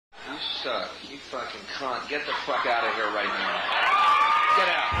suck. You fucking cunt. Get the fuck out of here right now. Get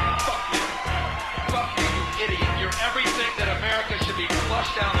out. Fuck you. Fuck you, you idiot. You're everything that America should be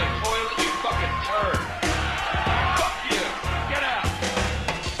flushed down the toilet, you fucking turd. Fuck you. Get out.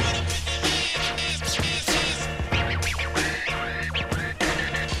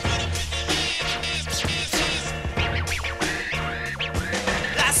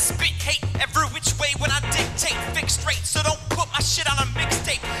 I spit hate every which way when I dictate. Fix straight, so don't put my shit on a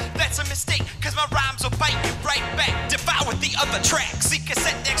mixtape. That's a mistake, cause my rhymes will bite you right back. Devour the other track. See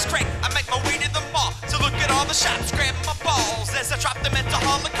cassette next crack. I make my way to the mall to look at all the shops, grabbing my balls as I drop them at the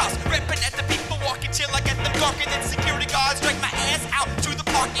Holocaust. Rapping at the people walking till I get them dark, and then security guards drag my ass out to the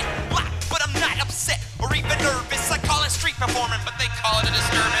parking lot. But I'm not upset or even nervous. I call it street performing, but they call it a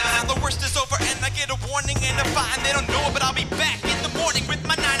disturbance. Now the worst is over and I get a warning and a fine. They don't know it, but I'll be back in the morning with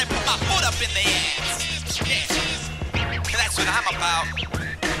my 9 and put my foot up in their ass. Yeah, that's what I'm about.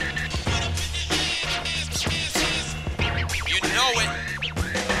 You know it.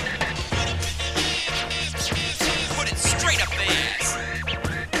 Put it straight up their ass.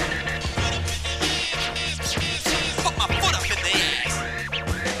 Put my foot up in their ass.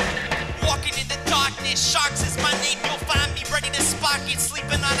 Walking in the darkness, sharks is my name. You'll find me ready to spark it,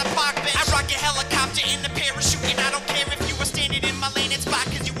 sleeping on a park bench. I rock a helicopter in the parachute, and I don't care if you were standing in my lane and spot,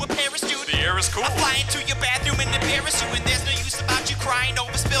 cause you a parachute. The air is cool. I fly into your bathroom in the parachute, and there's no use about you crying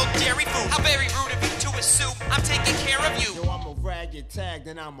over spilled dairy food. How very rude of you to assume I'm taking care of you. Yo, I'ma rag your tag,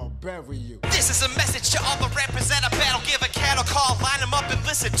 then I'ma bury you. This is a message to all the rappers at a battle. Give a cattle call, line them up and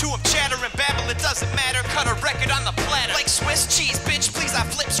listen to them chatter and babble. It doesn't matter, cut a record on the platter. Like Swiss cheese, bitch, please, I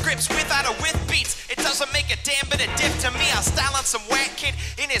flip scripts without or with beats. It doesn't make a damn bit of diff to me. I'll style on some whack kid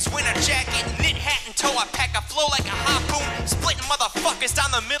in his winter jacket, knit hat and toe. I pack a flow like a harpoon, splitting motherfuckers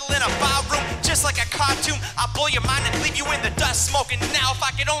down the middle in a bar room. Just like a cartoon, I'll blow your mind and leave you in the dust smoking. Now if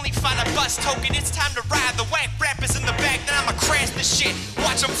I could only find a bus token, it's time to ride. The whack rappers in the back, then I'ma crash the shit.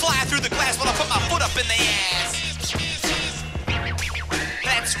 Watch them fly through the glass while I put my foot up in their ass.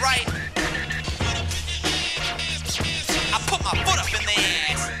 That's right. I put my foot up in their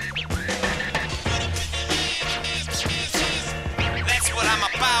ass. That's what I'm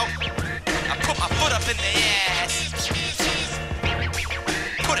about. I put my foot up in their ass.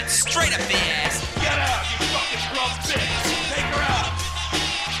 Put it straight up their ass.